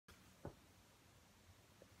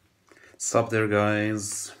Sup there,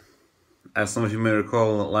 guys. As some of you may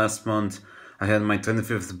recall, last month I had my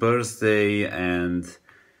 25th birthday, and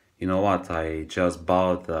you know what? I just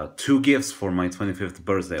bought 2 gifts for my 25th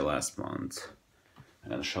birthday last month.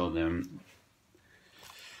 I'm gonna show them.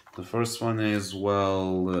 The first one is,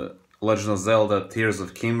 well, Legend of Zelda Tears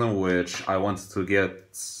of Kingdom, which I wanted to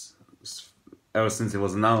get ever since it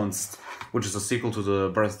was announced, which is a sequel to the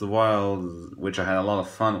Breath of the Wild, which I had a lot of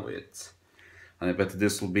fun with. And I bet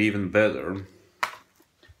this will be even better.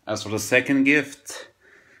 As for the second gift,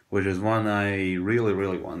 which is one I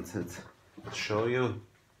really wanted to show you.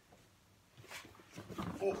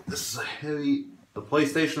 Oh, this is a heavy... the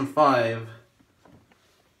PlayStation 5.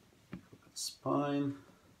 Spine.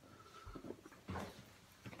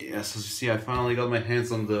 Yes, as you see, I finally got my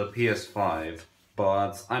hands on the PS5.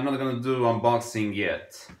 But I'm not gonna do unboxing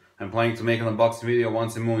yet. I'm planning to make an unboxing video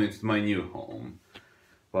once I move into my new home.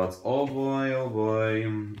 But oh boy,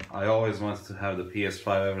 I always wanted to have the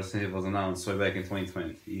PS5 ever since it was announced way back in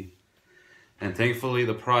 2020. And thankfully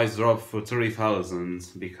the price dropped for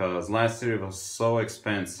 30,000 because last year it was so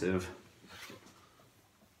expensive.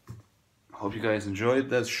 Hope you guys enjoyed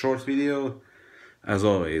that short video. As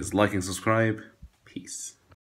always, like and subscribe. Peace.